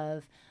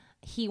of,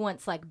 he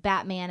wants like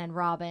Batman and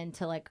Robin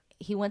to like,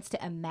 he wants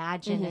to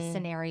imagine a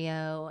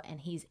scenario, and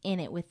he's in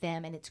it with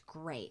them, and it's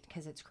great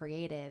because it's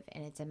creative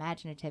and it's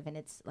imaginative, and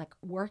it's like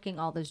working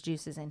all those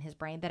juices in his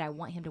brain that I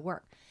want him to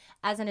work.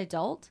 As an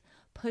adult,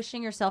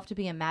 pushing yourself to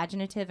be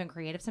imaginative and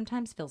creative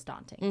sometimes feels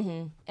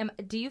daunting.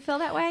 Do you feel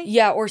that way?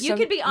 Yeah, or you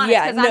could be honest,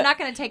 because I'm not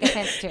going to take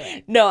offense to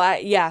it. No,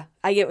 I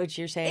get what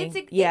you're saying.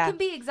 It can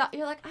be exhausting.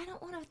 You're like, I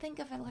don't want to think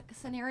of a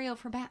scenario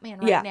for Batman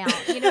right now.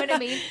 You know what I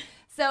mean?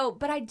 So,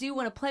 but I do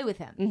want to play with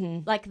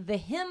him. Like the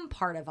him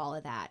part of all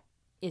of that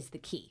is the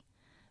key.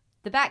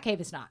 The Batcave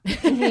is not.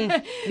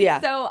 Yeah.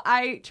 So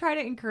I try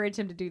to encourage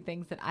him to do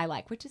things that I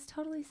like, which is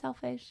totally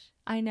selfish.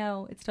 I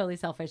know it's totally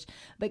selfish,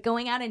 but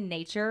going out in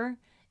nature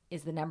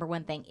is the number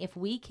one thing. If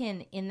we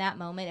can, in that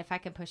moment, if I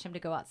can push him to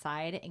go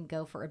outside and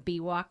go for a bee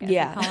walk, as we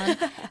call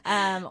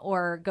him,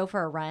 or go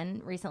for a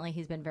run. Recently,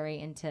 he's been very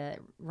into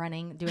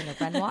running, doing a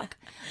run walk.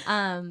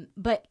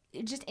 But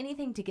just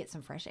anything to get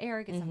some fresh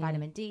air, get some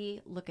vitamin D,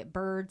 look at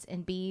birds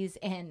and bees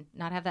and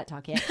not have that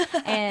talk yet,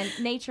 and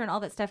nature and all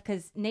that stuff,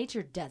 because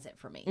nature does it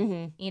for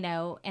me, you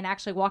know, and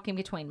actually walking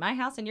between my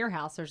house and your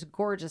house, there's a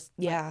gorgeous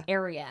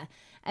area,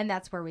 and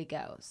that's where we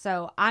go.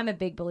 So I'm a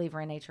big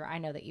believer in nature. I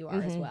know that you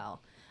are as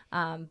well.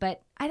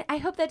 But I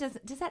hope that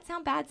does that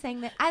sound bad saying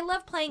that? I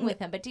love playing with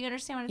him, but do you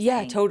understand what I'm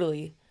saying? Yeah,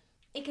 totally.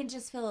 It can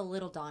just feel a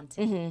little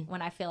daunting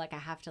when I feel like I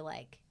have to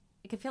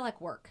it can feel like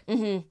work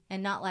and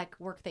not like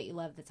work that you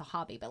love that's a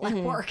hobby, but like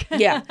work.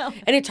 Yeah.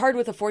 And it's hard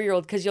with a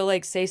 4-year-old because you'll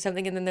like say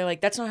something and then they're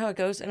like, that's not how it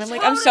goes. And I'm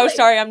like, I'm so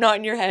sorry. I'm not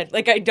in your head.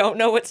 Like, I don't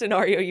know what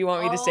scenario you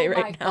want me to say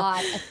right now. Oh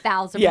my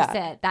God,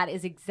 1,000%. That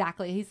is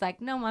exactly. He's like,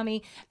 no,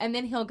 mommy. And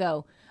then he'll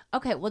go,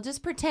 okay, well,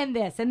 just pretend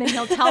this. And then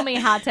he'll tell me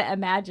how to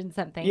imagine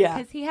something. Yeah.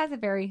 Because he has a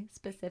very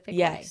specific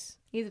way.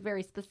 He's a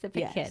very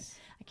specific kid.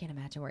 I can't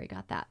imagine where he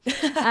got that.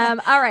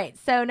 All right.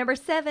 So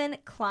 7,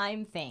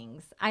 climb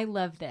things. I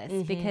love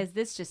this because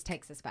this just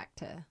takes us back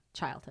to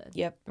childhood.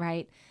 Yep.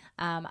 Right?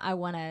 I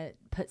want to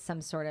put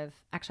some sort of,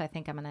 actually, I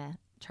think I'm going to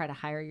try to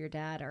hire your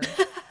dad or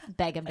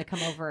beg him to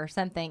come over or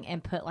something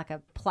and put like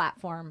a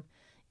platform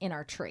in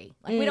our tree.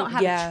 Like we don't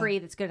have a tree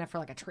that's good enough for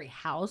like a tree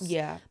house.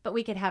 Yeah. But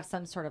we could have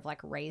some sort of like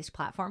raised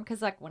platform.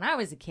 Because like when I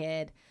was a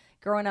kid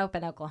growing up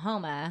in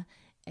Oklahoma,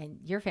 and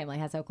your family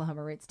has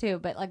Oklahoma roots too,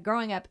 but like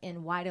growing up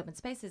in wide open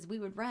spaces, we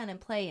would run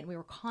and play and we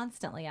were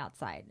constantly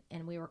outside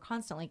and we were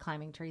constantly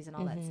climbing trees and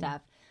all that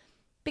stuff.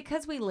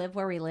 Because we live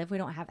where we live, we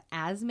don't have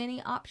as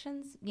many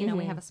options. You know,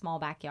 we have a small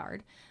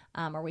backyard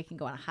or we can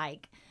go on a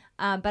hike.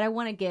 But I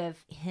want to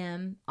give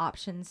him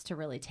options to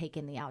really take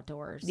in the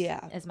outdoors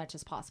as much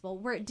as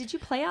possible. Did you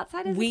play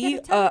outside as a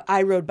kid?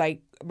 I rode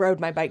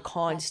my bike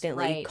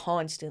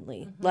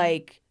constantly.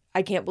 Like,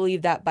 I can't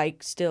believe that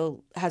bike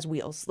still has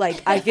wheels.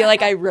 Like, I feel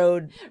like I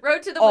rode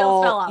to the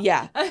wheels fell off.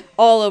 Yeah,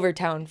 all over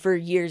town for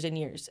years and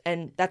years.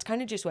 And that's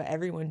kind of just what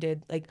everyone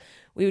did. Like,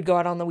 we would go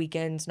out on the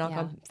weekends, knock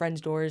on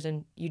friends' doors,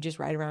 and you just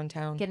ride around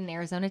town. Get an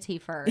Arizona tea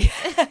first.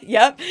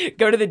 Yep.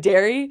 Go to the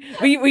dairy.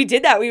 We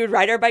did that. We would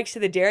ride our bikes to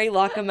the dairy,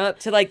 lock them up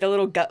to like the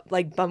little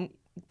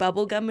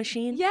bubble gum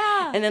machine.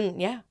 Yeah. And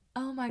then,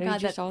 Oh my God.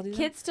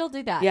 Kids still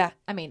do that. Yeah.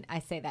 I mean, I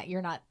say that.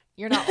 You're not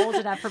old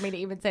enough for me to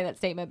even say that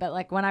statement, but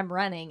like when I'm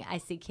running, I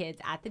see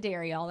kids at the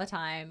dairy all the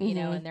time, you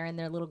know, and they're in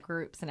their little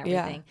groups and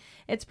everything.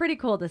 Yeah. It's pretty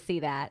cool to see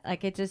that.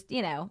 Like it just,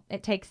 you know,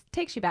 it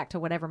takes you back to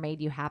whatever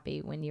made you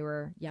happy when you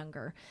were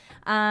younger.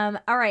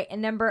 All right.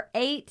 And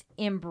 8,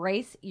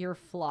 embrace your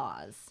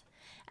flaws.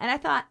 And I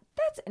thought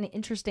that's an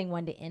interesting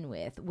one to end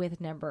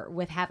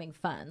with having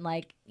fun.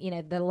 Like, you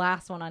know, the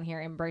last one on here,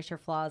 embrace your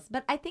flaws.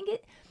 But I think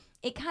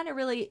it kind of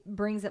really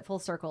brings it full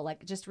circle,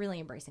 like just really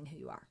embracing who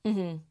you are.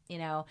 You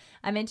know,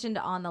 I mentioned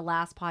on the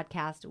last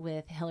podcast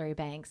with Hillary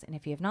Banks, and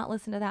if you have not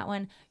listened to that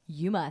one,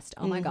 you must.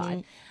 Oh my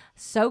God.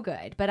 So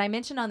good. But I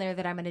mentioned on there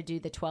that I'm going to do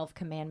the 12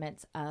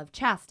 commandments of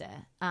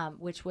Chasta,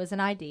 which was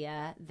an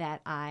idea that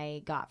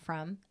I got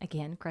from,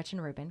 again, Gretchen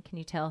Rubin. Can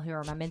you tell who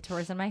are my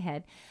mentors in my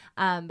head?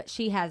 But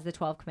she has the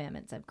 12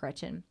 commandments of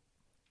Gretchen.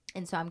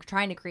 And so I'm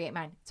trying to create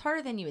mine. It's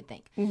harder than you would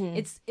think.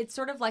 It's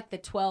sort of like the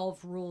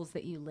 12 rules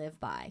that you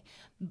live by.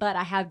 But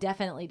I have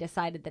definitely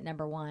decided that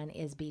number 1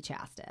 is be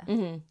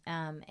chasta.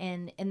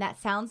 And that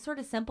sounds sort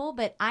of simple,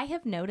 but I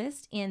have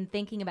noticed in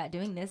thinking about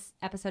doing this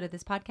episode of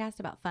this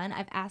podcast about fun,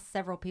 I've asked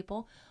several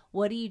people,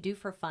 what do you do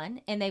for fun?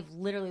 And they've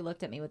literally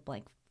looked at me with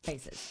blank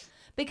faces.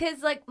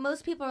 Because like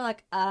most people are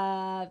like,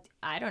 I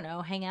don't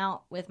know, hang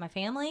out with my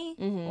family,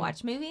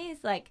 watch movies.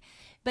 Like,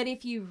 but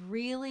if you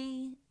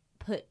really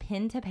put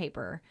pen to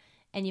paper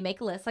and you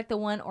make a list like the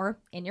one or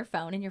in your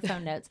phone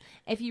notes,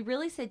 if you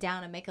really sit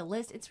down and make a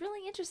list, it's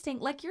really interesting.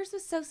 Like yours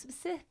was so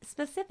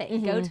specific.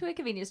 Go to a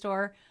convenience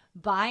store,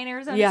 buy an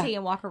Arizona tea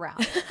and walk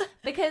around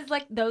because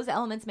like those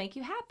elements make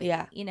you happy,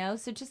 you know?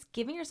 So just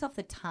giving yourself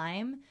the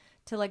time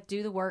to like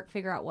do the work,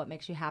 figure out what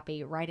makes you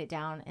happy, write it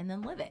down and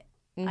then live it.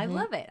 I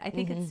love it. I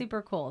think it's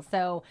super cool.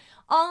 So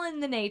all in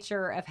the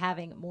nature of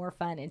having more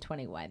fun in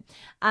 21.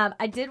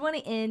 I did want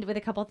to end with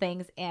a couple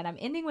things, and I'm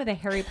ending with a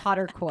Harry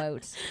Potter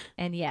quote.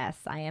 And yes,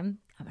 I'm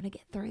going to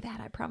get through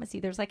that. I promise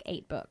you. There's like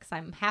 8 books.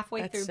 I'm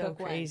halfway through book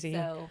 1.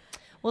 So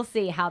we'll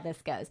see how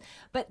this goes.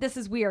 But this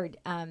is weird.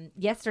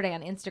 Yesterday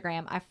on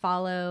Instagram, I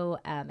follow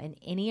an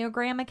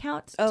Enneagram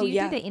account. Do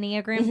you do the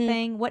Enneagram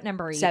thing? What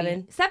number are you?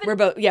 7. 7? We're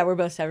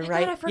both 7,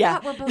 right? God, I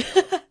forgot we're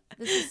both.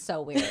 This is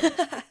so weird.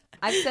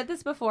 I've said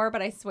this before,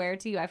 but I swear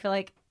to you, I feel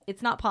like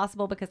it's not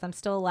possible because I'm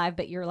still alive,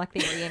 but you're like the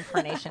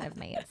reincarnation of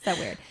me. It's so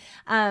weird.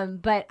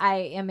 But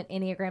I am an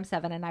Enneagram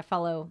 7 and I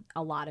follow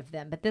a lot of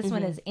them. But this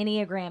one is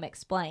Enneagram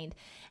Explained.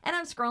 And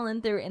I'm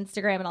scrolling through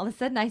Instagram and all of a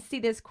sudden I see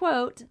this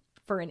quote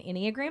for an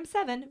Enneagram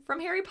 7 from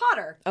Harry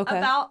Potter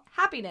about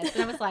happiness.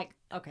 And I was like,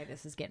 okay,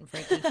 this is getting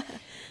freaky.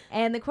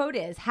 And the quote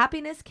is,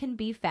 happiness can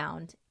be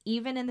found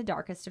even in the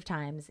darkest of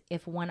times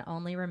if one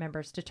only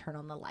remembers to turn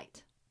on the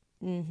light.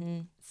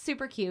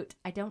 Super cute.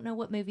 I don't know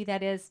what movie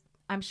that is.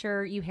 I'm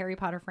sure you Harry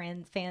Potter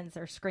fans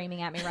are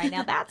screaming at me right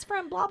now. That's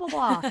from blah, blah,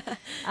 blah.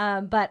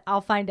 But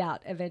I'll find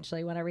out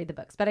eventually when I read the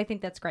books. But I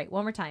think that's great.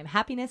 One more time.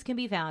 Happiness can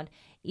be found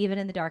even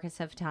in the darkest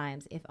of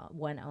times if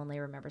one only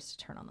remembers to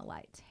turn on the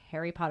light.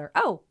 Harry Potter.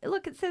 Oh,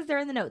 look, it says there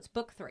in the notes,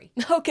 book 3.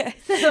 Okay.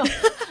 So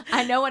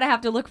I know what I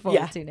have to look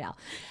forward to now.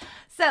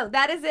 So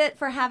that is it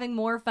for having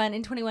more fun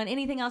in 21.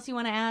 Anything else you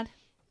want to add?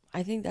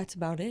 I think that's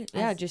about it.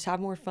 Yeah, just have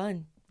more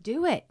fun.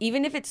 Do it.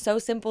 Even if it's so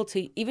simple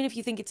even if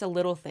you think it's a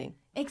little thing.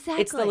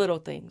 Exactly. It's the little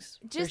things.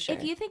 Just for sure.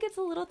 if you think it's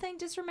a little thing,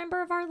 just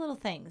remember of our little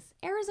things.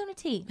 Arizona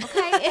tea.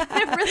 Okay.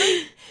 It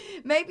really,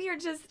 maybe you're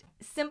just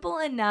simple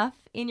enough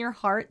in your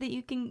heart that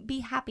you can be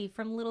happy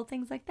from little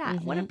things like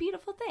that. What a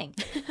beautiful thing.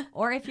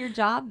 Or if your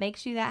job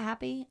makes you that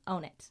happy,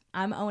 own it.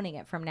 I'm owning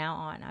it from now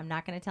on. I'm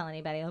not going to tell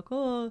anybody like,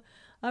 oh,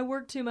 I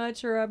work too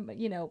much or I'm,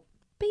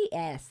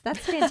 BS. That's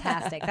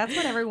fantastic. That's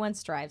what everyone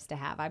strives to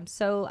have. I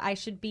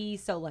should be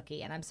so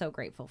lucky, and I'm so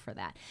grateful for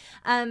that.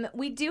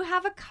 We do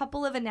have a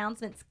couple of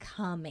announcements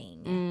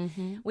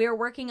coming. We are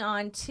working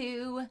on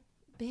 2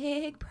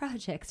 big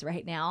projects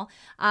right now.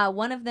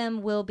 One of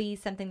them will be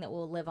something that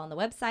will live on the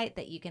website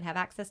that you can have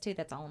access to.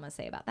 That's all I'm going to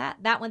say about that.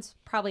 That one's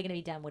probably going to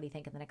be done. What do you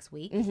think in the next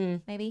week?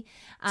 Maybe.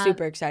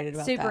 Super excited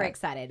about that. Super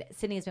excited.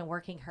 Sydney has been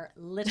working her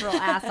literal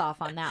ass off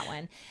on that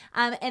one.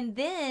 And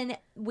then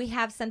we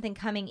have something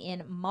coming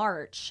in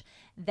March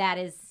that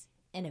is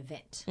an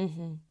event.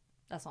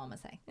 That's all I'm going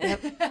to say.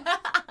 Yep.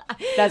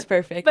 That's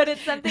perfect. But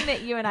it's something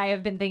that you and I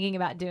have been thinking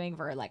about doing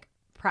for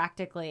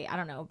practically, I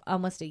don't know,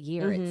 almost a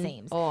year, it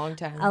seems. A long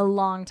time. A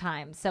long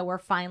time. So we're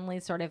finally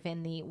sort of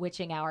in the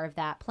witching hour of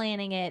that,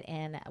 planning it,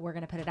 and we're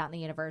going to put it out in the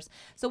universe.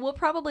 So we'll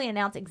probably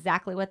announce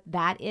exactly what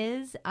that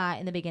is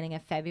in the beginning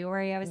of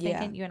February. I was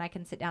thinking you and I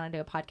can sit down and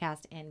do a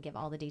podcast and give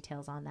all the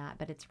details on that,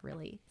 but it's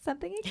really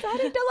something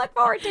exciting to look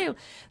forward to.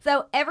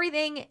 So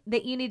everything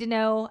that you need to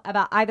know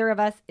about either of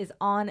us is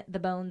on the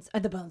Bones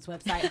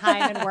website, Hi,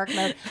 I'm in Work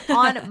Mode,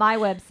 on my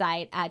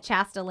website at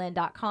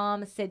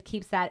ChastaLynn.com. Sid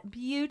keeps that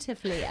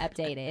beautifully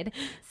updated.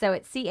 So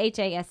it's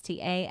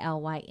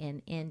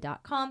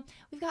ChastaLynn.com.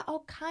 We've got all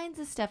kinds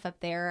of stuff up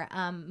there.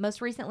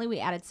 Most recently, we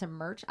added some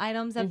merch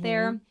items up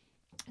there.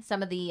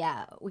 Some of the,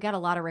 we got a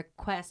lot of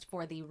requests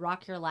for the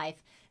Rock Your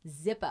Life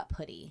zip up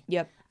hoodie.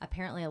 Yep.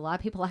 Apparently, a lot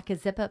of people like a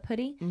zip up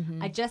hoodie.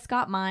 I just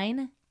got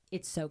mine.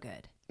 It's so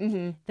good.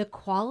 The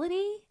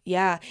quality.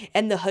 Yeah.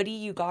 And the hoodie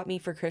you got me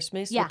for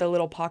Christmas with the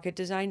little pocket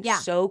design. Yeah.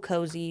 So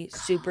cozy,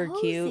 super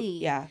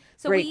cute. Yeah.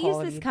 So great we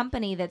quality. use this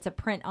company that's a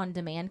print on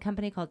demand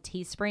company called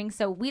Teespring.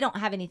 So we don't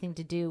have anything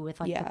to do with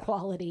the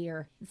quality,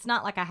 or it's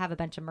not like I have a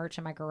bunch of merch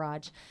in my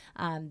garage.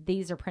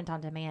 These are print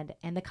on demand,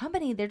 and the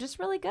company, they're just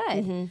really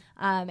good.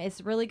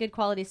 It's really good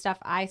quality stuff.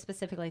 I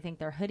specifically think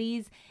they're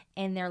hoodies,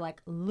 and they're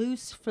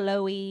loose,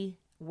 flowy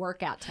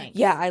workout tanks.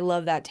 Yeah. I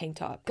love that tank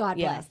top. God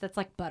bless. That's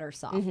like butter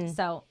soft.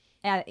 So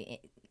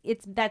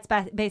that's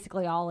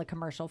basically all a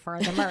commercial for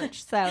the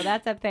merch. So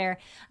that's up there.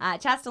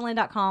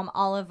 ChastaLynn.com.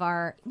 All of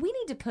we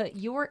need to put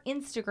your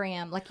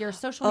Instagram, your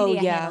social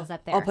media handles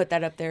up there. I'll put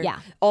that up there. Yeah.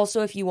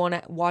 Also, if you want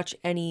to watch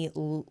any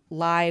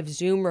live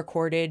Zoom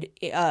recorded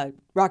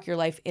Rock Your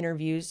Life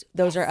interviews,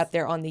 those are up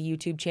there on the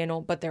YouTube channel.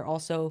 But they're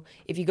also,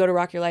 if you go to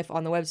Rock Your Life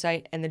on the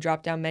website and the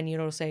drop down menu,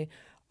 it'll say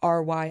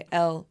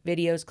RYL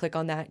videos. Click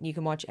on that and you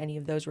can watch any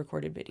of those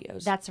recorded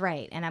videos. That's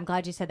right. And I'm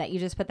glad you said that. You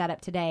just put that up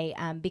today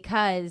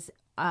because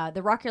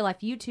the Rock Your Life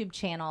YouTube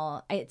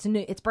channel,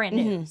 it's brand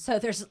new. So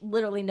there's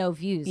literally no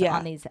views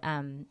on these.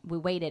 We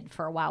waited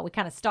for a while. We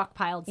kind of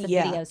stockpiled some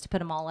videos to put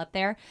them all up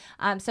there.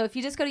 So if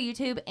you just go to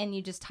YouTube and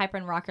you just type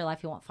in Rock Your Life,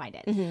 you won't find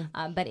it.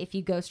 But if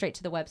you go straight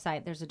to the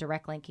website, there's a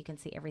direct link. You can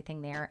see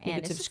everything there. You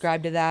can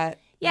subscribe to that.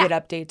 Get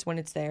updates when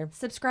it's there.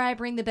 Subscribe,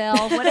 ring the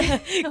bell.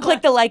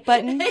 Click the like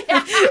button.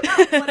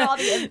 What all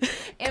the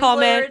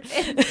comment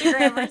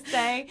Instagrammers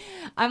say.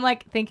 I'm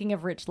thinking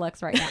of Rich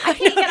Lux right now. I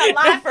can't get a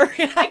like.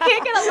 I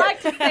can't get a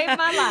like to save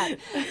my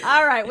life.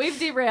 All right, we've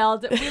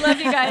derailed. We love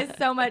you guys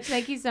so much.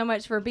 Thank you so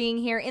much for being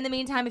here. In the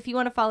meantime, if you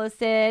want to follow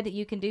Sid,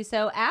 you can do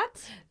so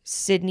at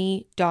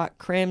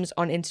Sydney.crims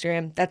on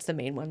Instagram. That's the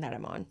main one that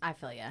I'm on. I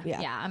feel you.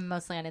 Yeah, I'm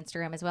mostly on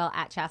Instagram as well,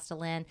 at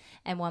ChastaLynn.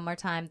 And one more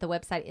time, the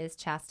website is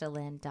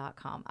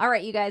ChastaLynn.com. All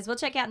right, you guys, we'll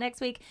check out next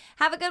week.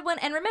 Have a good one.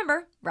 And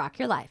remember, rock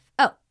your life.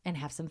 Oh, and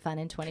have some fun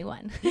in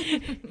 21.